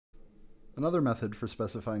another method for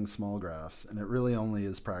specifying small graphs, and it really only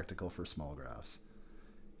is practical for small graphs.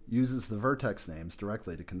 Uses the vertex names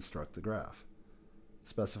directly to construct the graph.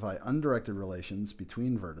 Specify undirected relations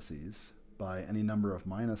between vertices by any number of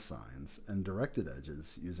minus signs and directed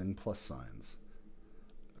edges using plus signs.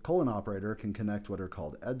 A colon operator can connect what are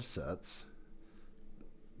called edge sets,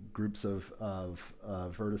 groups of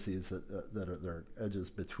vertices that are their edges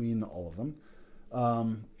between all of them.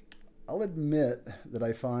 I'll admit that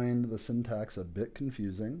I find the syntax a bit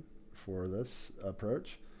confusing for this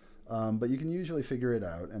approach, but you can usually figure it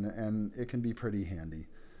out, and it can be pretty handy.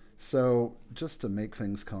 So just to make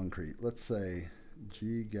things concrete, let's say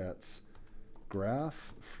G gets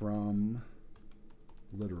graph from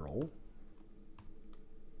literal,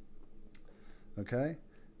 okay,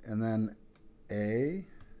 and then A,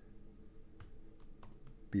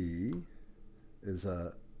 B is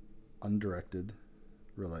a undirected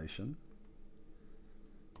relation,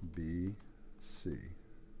 B, C.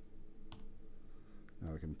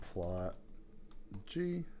 Now we can plot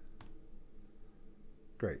G.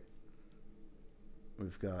 Great.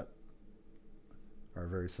 We've got our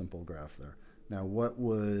very simple graph there. Now what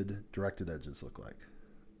would directed edges look like?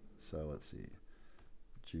 So let's see.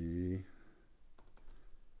 G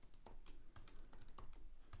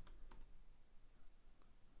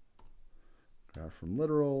graph from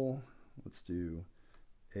literal. Let's do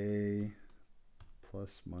A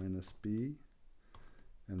plus minus B,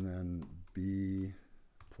 and then B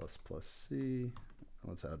plus plus C.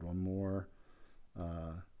 Let's add one more.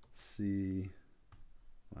 C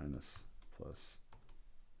minus plus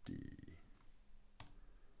D.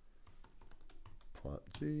 Plot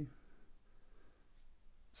G.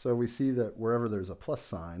 So we see that wherever there's a plus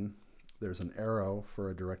sign, there's an arrow for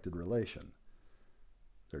a directed relation.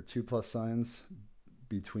 There are two plus signs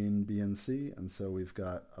between B and C, and so we've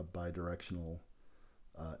got a bidirectional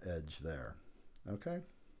edge there. Okay,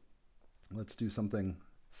 let's do something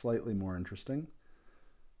slightly more interesting.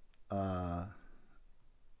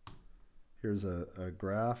 Here's a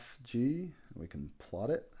graph G, and we can plot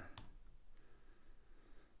it.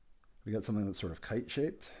 We got something that's sort of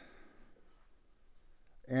kite-shaped,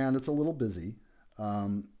 and it's a little busy.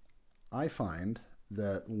 I find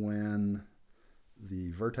that when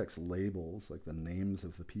the vertex labels, like the names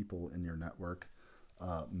of the people in your network,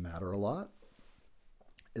 matter a lot,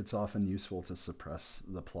 it's often useful to suppress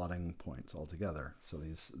the plotting points altogether. So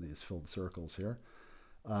these filled circles here.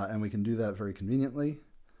 And we can do that very conveniently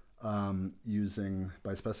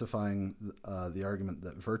by specifying the argument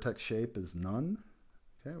that vertex shape is none.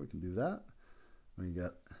 Okay, we can do that. We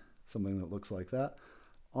get something that looks like that.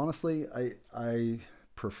 Honestly, I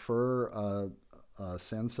prefer a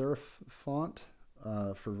sans serif font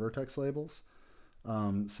for vertex labels.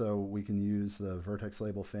 So we can use the vertex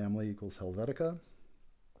label family equals Helvetica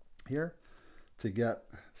here to get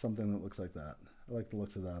something that looks like that. I like the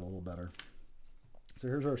looks of that a little better. So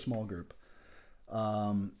here's our small group.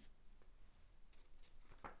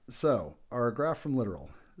 So our graph from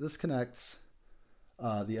literal. This connects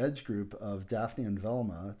the edge group of Daphne and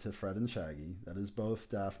Velma to Fred and Shaggy. That is, both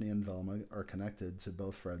Daphne and Velma are connected to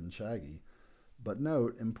both Fred and Shaggy. But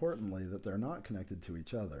note, importantly, that they're not connected to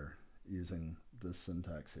each other using this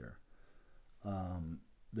syntax here.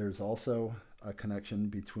 There's also a connection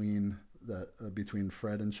between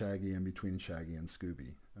Fred and Shaggy and between Shaggy and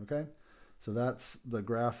Scooby. Okay, so that's the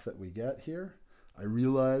graph that we get here. I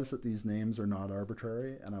realize that these names are not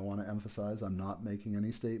arbitrary, and I want to emphasize I'm not making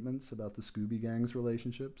any statements about the Scooby Gang's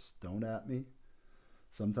relationships. Don't at me.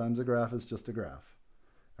 Sometimes a graph is just a graph.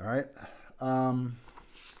 All right.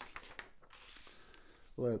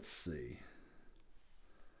 Let's see.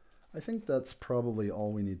 I think that's probably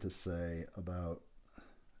all we need to say about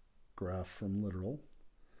graph from literal.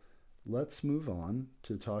 Let's move on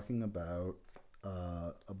to talking about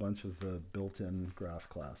a bunch of the built-in graph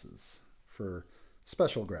classes for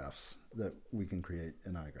special graphs that we can create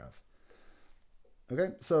in igraph.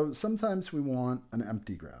 Okay, so sometimes we want an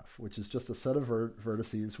empty graph, which is just a set of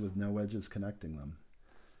vertices with no edges connecting them.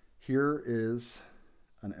 Here is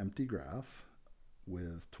an empty graph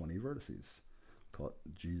with 20 vertices. Call it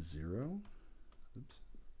G0. Oops.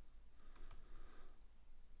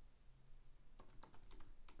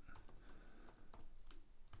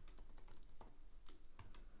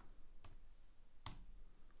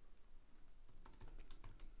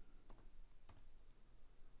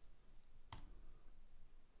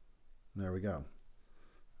 There we go.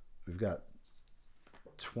 We've got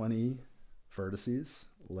 20 vertices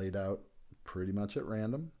laid out pretty much at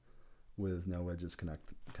random with no edges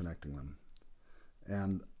connecting them.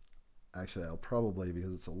 And actually, I'll probably,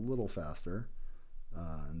 because it's a little faster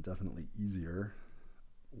and definitely easier,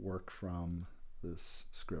 work from this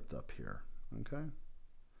script up here. Okay,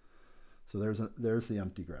 so there's the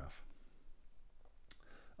empty graph.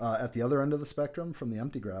 At the other end of the spectrum from the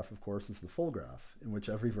empty graph, of course, is the full graph, in which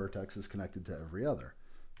every vertex is connected to every other.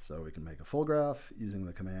 So we can make a full graph using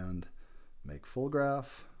the command make full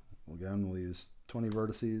graph. Again, we'll use 20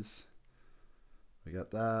 vertices. We get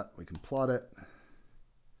that. We can plot it.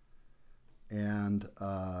 And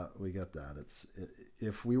we get that.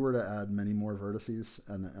 If we were to add many more vertices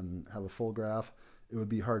and have a full graph, it would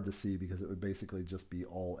be hard to see because it would basically just be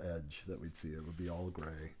all edge that we'd see. It would be all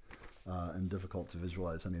gray. And difficult to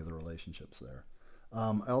visualize any of the relationships there.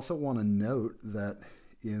 I also want to note that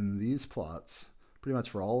in these plots, pretty much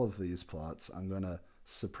for all of these plots, I'm going to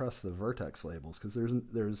suppress the vertex labels because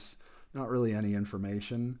there's not really any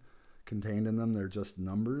information contained in them. They're just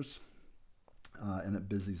numbers, and it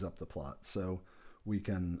busies up the plot. So we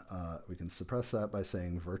can suppress that by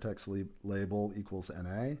saying vertex label equals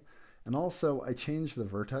NA. And also, I changed the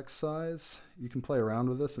vertex size. You can play around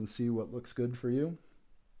with this and see what looks good for you.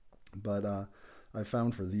 But I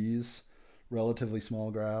found for these relatively small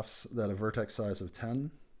graphs that a vertex size of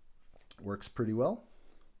 10 works pretty well.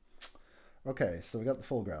 Okay, so we got the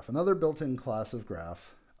full graph. Another built-in class of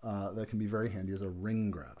graph that can be very handy is a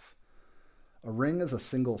ring graph. A ring is a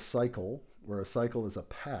single cycle, where a cycle is a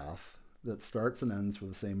path that starts and ends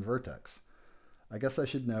with the same vertex. I guess I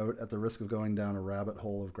should note, at the risk of going down a rabbit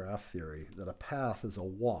hole of graph theory, that a path is a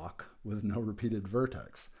walk with no repeated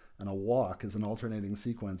vertex. And a walk is an alternating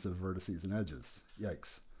sequence of vertices and edges.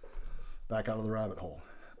 Yikes. Back out of the rabbit hole.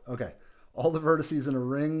 Okay, all the vertices in a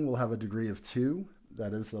ring will have a degree of 2.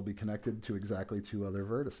 That is, they'll be connected to exactly 2 other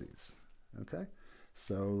vertices. Okay,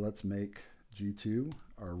 so let's make G2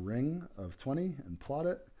 our ring of 20 and plot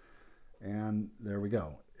it. And there we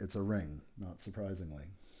go. It's a ring, not surprisingly.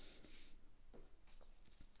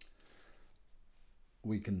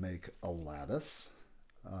 We can make a lattice.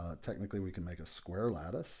 Technically, we can make a square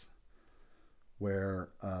lattice where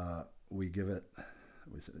we give it,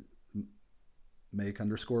 we say make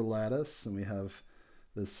underscore lattice, and we have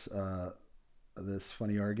this this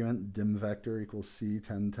funny argument, dim vector equals C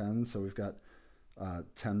 10 10. So we've got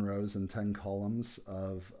 10 rows and 10 columns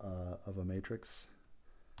of a matrix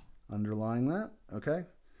underlying that. Okay,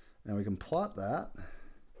 and we can plot that,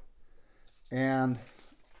 and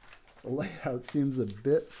the layout seems a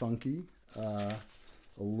bit funky.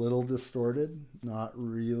 A little distorted, not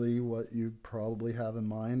really what you probably have in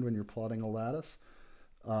mind when you're plotting a lattice.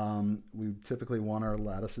 We typically want our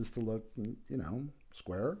lattices to look,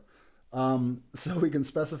 square. So we can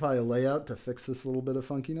specify a layout to fix this little bit of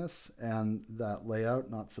funkiness, and that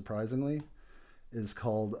layout, not surprisingly, is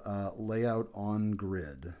called layout on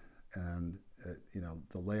grid. And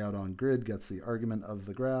the layout on grid gets the argument of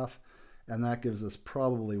the graph, and that gives us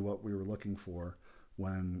probably what we were looking for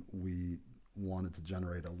when we wanted to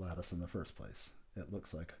generate a lattice in the first place. It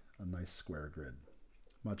looks like a nice square grid.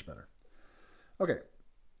 Much better. Okay,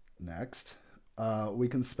 next, we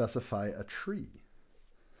can specify a tree.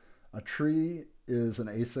 A tree is an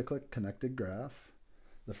acyclic connected graph.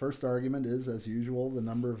 The first argument is, as usual, the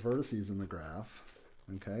number of vertices in the graph.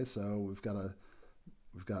 Okay, so we've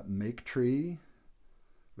got make tree.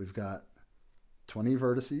 We've got 20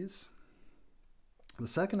 vertices. The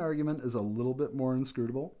second argument is a little bit more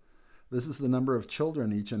inscrutable. This is the number of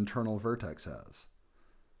children each internal vertex has.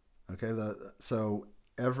 Okay, so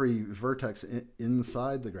every vertex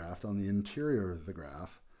inside the graph, on the interior of the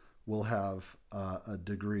graph, will have a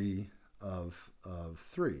degree of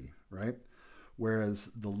 3, right? Whereas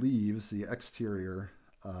the leaves, the exterior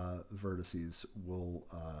vertices, will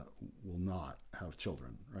not have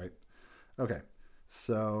children, right? Okay,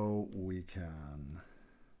 so we can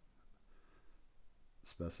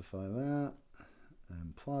specify that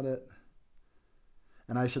and plot it.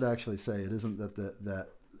 And I should actually say it isn't that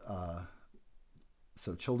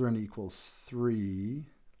so children equals 3.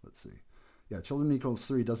 Let's see. Yeah, children equals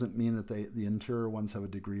 3 doesn't mean that the interior ones have a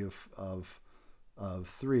degree of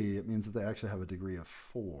 3. It means that they actually have a degree of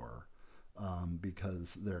 4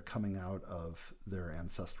 because they're coming out of their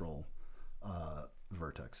ancestral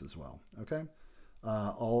vertex as well. Okay.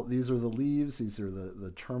 All these are the leaves. These are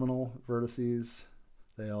the terminal vertices.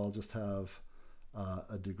 They all just have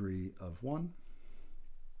a degree of 1.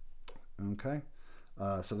 Okay,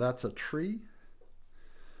 so that's a tree.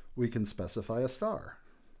 We can specify a star.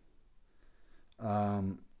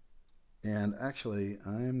 And actually,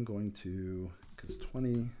 I'm going to, because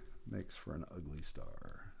 20 makes for an ugly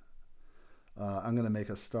star, I'm going to make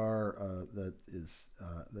a star that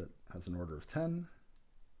has an order of 10.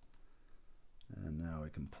 And now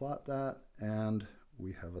we can plot that, and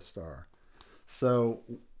we have a star. So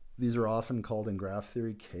These are often called in graph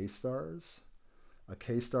theory K-stars. A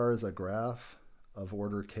K-star is a graph of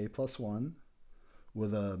order K plus 1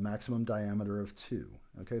 with a maximum diameter of 2.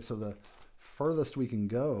 Okay, so the furthest we can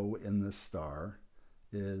go in this star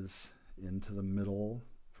is into the middle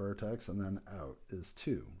vertex, and then out is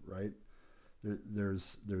 2, right?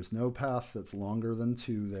 There's no path that's longer than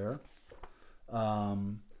 2 there.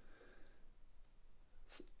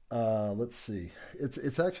 Let's see.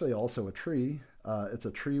 It's actually also a tree. It's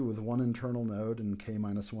a tree with one internal node and k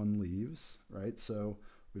minus 1 leaves, right? So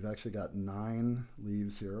we've actually got 9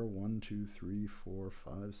 leaves here. 1, 2, 3, 4,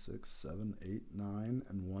 5, 6, 7, 8, 9,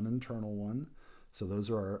 and one internal one. So those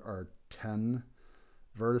are our 10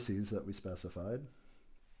 vertices that we specified.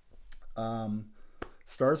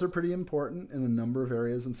 Stars are pretty important in a number of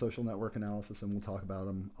areas in social network analysis, and we'll talk about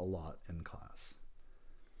them a lot in class.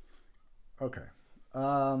 Okay.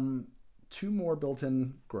 2 more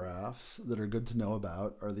built-in graphs that are good to know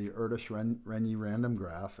about are the Erdős-Rényi random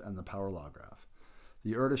graph and the power law graph.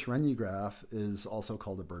 The Erdős-Rényi graph is also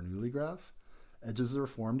called a Bernoulli graph. Edges are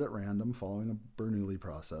formed at random following a Bernoulli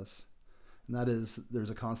process. And that is, there's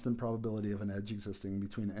a constant probability of an edge existing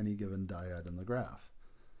between any given dyad in the graph.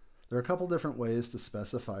 There are a couple different ways to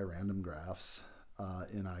specify random graphs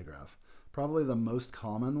in igraph. Probably the most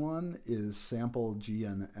common one is sample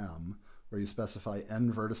GNM, where you specify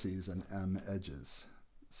n vertices and m edges.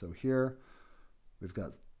 So here we've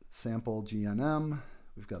got sample GNM,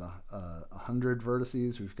 we've got 100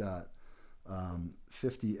 vertices, we've got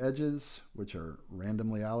 50 edges, which are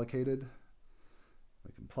randomly allocated.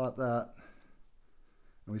 We can plot that,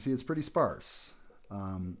 and we see it's pretty sparse.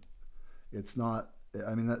 It's not,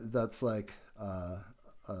 I mean, that's like a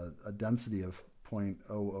density of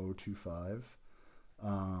 0.0025.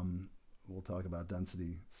 We'll talk about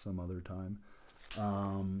density some other time.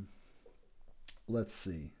 Let's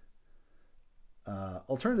see.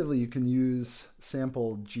 Alternatively, you can use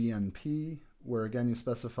sample GNP, where again you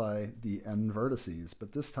specify the n vertices,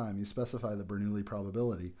 but this time you specify the Bernoulli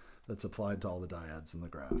probability that's applied to all the dyads in the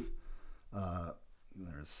graph.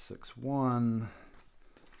 There's 6, 1,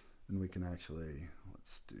 and we can actually,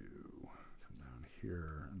 come down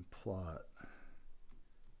here and plot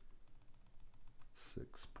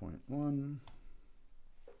 6.1.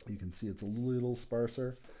 You can see it's a little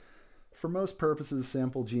sparser. For most purposes,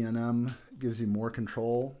 sample GNM gives you more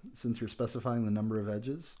control since you're specifying the number of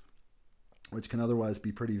edges, which can otherwise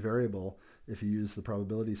be pretty variable if you use the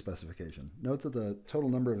probability specification. Note that the total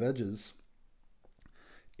number of edges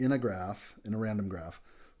in a graph, in a random graph,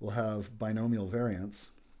 will have binomial variance,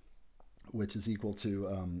 which is equal to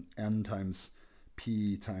n times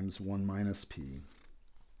p times 1 minus p.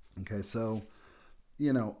 Okay, so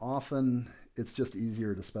you know, often it's just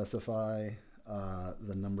easier to specify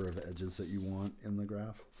the number of edges that you want in the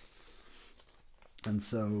graph. And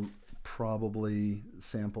so probably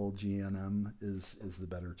sample GNM is the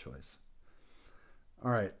better choice.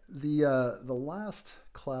 All right, the last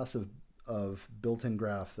class of built-in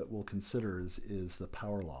graph that we'll consider is the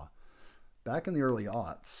power law. Back in the early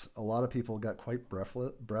aughts, a lot of people got quite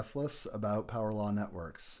breathless about power law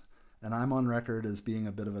networks. And I'm on record as being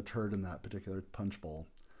a bit of a turd in that particular punch bowl.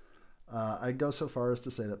 I'd go so far as to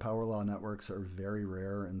say that power law networks are very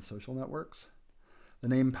rare in social networks. The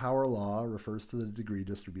name power law refers to the degree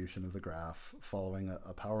distribution of the graph following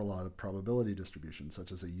a power law probability distribution,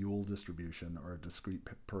 such as a Yule distribution or a discrete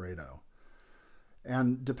Pareto.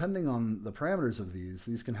 And depending on the parameters of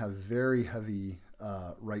these can have very heavy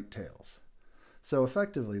right tails. So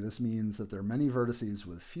effectively, this means that there are many vertices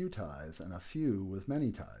with few ties and a few with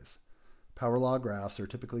many ties. Power law graphs are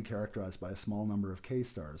typically characterized by a small number of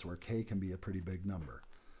k-stars, where k can be a pretty big number.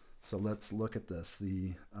 So let's look at this.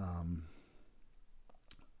 The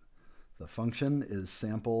function is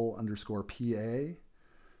sample underscore PA.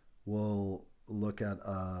 We'll look at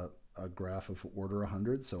a graph of order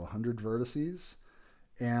 100, so 100 vertices,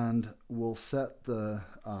 and we'll set the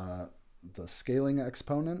scaling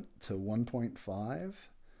exponent to 1.5.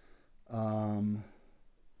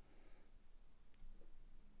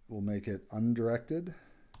 We'll make it undirected.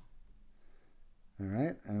 All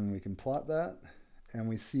right, and we can plot that, and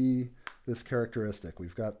we see this characteristic.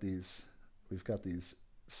 We've got these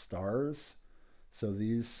stars. So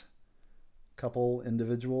these couple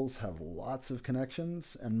individuals have lots of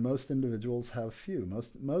connections, and most individuals have few.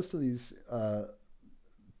 Most of these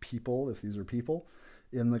people, if these are people,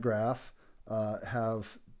 in the graph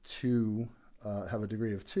have a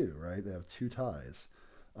degree of 2, right? They have 2 ties.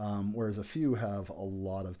 Whereas a few have a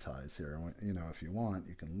lot of ties here. You know, if you want,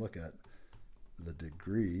 you can look at the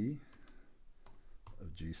degree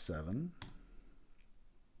of G7.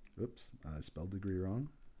 Oops, I spelled degree wrong.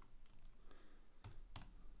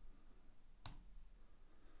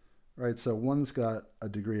 right? So one's got a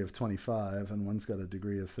degree of 25 and one's got a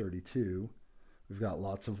degree of 32. We've got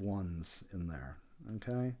lots of ones in there,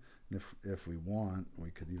 okay? And if we want, we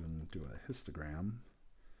could even do a histogram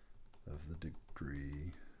of the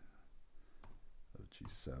degree of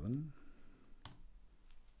G7.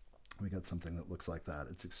 We get something that looks like that.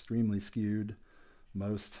 It's extremely skewed.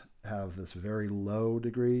 Most have this very low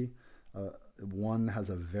degree. One has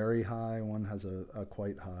a very high, one has a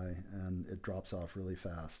quite high, and it drops off really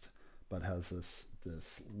fast, but has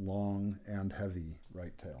this long and heavy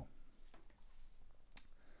right tail.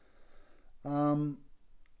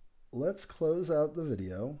 Let's close out the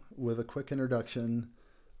video with a quick introduction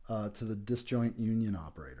to the disjoint union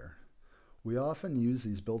operator. We often use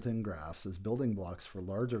these built-in graphs as building blocks for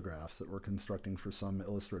larger graphs that we're constructing for some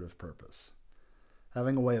illustrative purpose.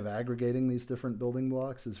 Having a way of aggregating these different building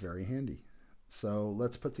blocks is very handy. So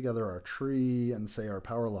let's put together our tree and say our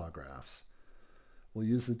power law graphs. We'll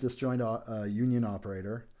use the disjoint union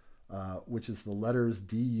operator, which is the letters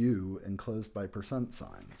du enclosed by percent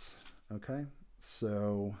signs. Okay,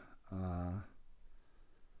 so,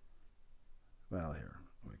 well, here,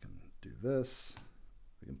 we can do this.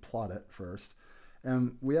 We can plot it first.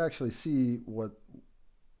 And we actually see what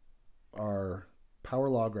our power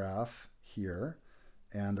law graph here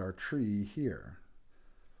and our tree here.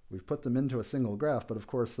 We've put them into a single graph, but of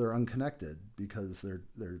course they're unconnected because they're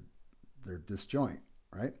disjoint,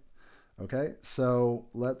 right? Okay, so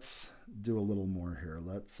let's do a little more here.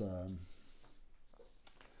 Let's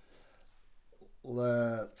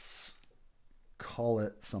call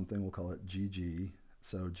it something. We'll call it GG.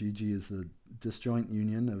 So GG is the disjoint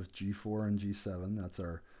union of G4 and G7. That's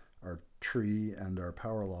our tree and our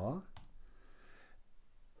power law.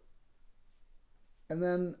 And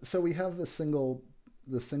then, so we have the single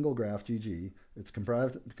graph GG. It's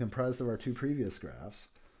comprised of our two previous graphs.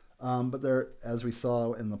 But there, as we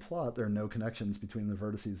saw in the plot, there are no connections between the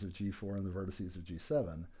vertices of G4 and the vertices of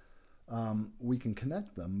G7. We can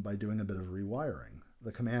connect them by doing a bit of rewiring.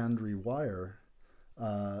 The command rewire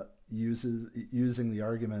using the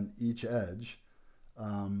argument each edge,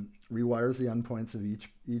 rewires the endpoints of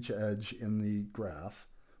each edge in the graph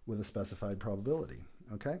with a specified probability.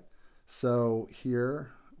 Okay, so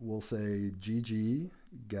here we'll say GG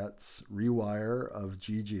gets rewire of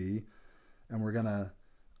GG, and we're going to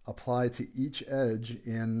apply to each edge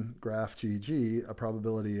in graph GG a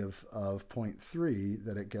probability of 0.3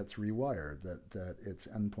 that it gets rewired, that its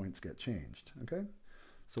endpoints get changed. Okay,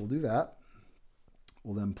 so we'll do that.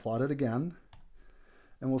 We'll then plot it again,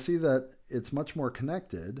 and we'll see that it's much more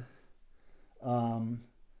connected.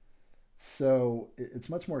 So it's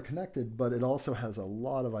much more connected, but it also has a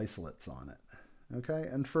lot of isolates on it. Okay,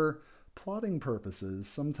 and for plotting purposes,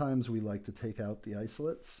 sometimes we like to take out the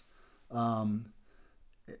isolates.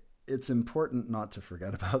 It's important not to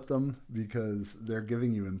forget about them because they're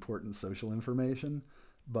giving you important social information.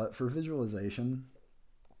 But for visualization,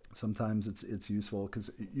 sometimes it's useful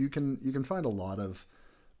because you can find a lot of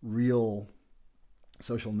real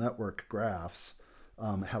social network graphs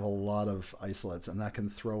have a lot of isolates, and that can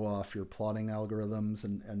throw off your plotting algorithms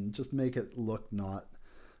and just make it look not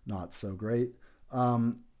so great.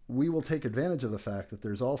 We will take advantage of the fact that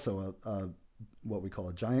there's also what we call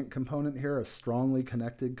a giant component here, a strongly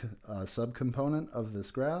connected subcomponent of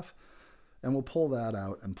this graph, and we'll pull that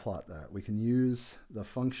out and plot that. We can use the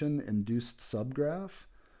function induced subgraph,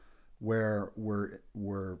 where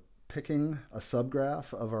we're picking a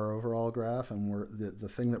subgraph of our overall graph, and the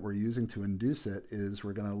thing that we're using to induce it is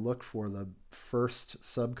we're going to look for the first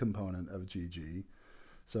subcomponent of GG.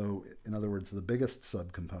 So in other words, the biggest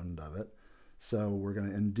subcomponent of it. So we're going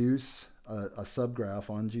to induce a subgraph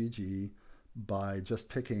on GG by just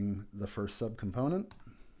picking the first subcomponent.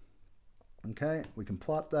 Okay, we can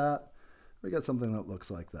plot that. We get something that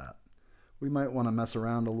looks like that. We might want to mess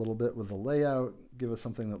around a little bit with the layout, give us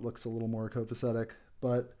something that looks a little more copacetic,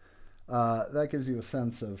 but that gives you a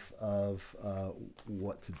sense of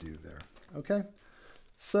what to do there. Okay,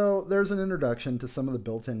 so there's an introduction to some of the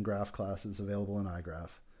built-in graph classes available in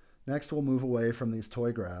igraph. Next, we'll move away from these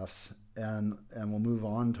toy graphs and we'll move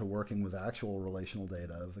on to working with actual relational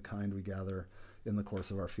data of the kind we gather in the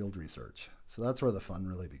course of our field research. So that's where the fun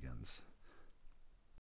really begins.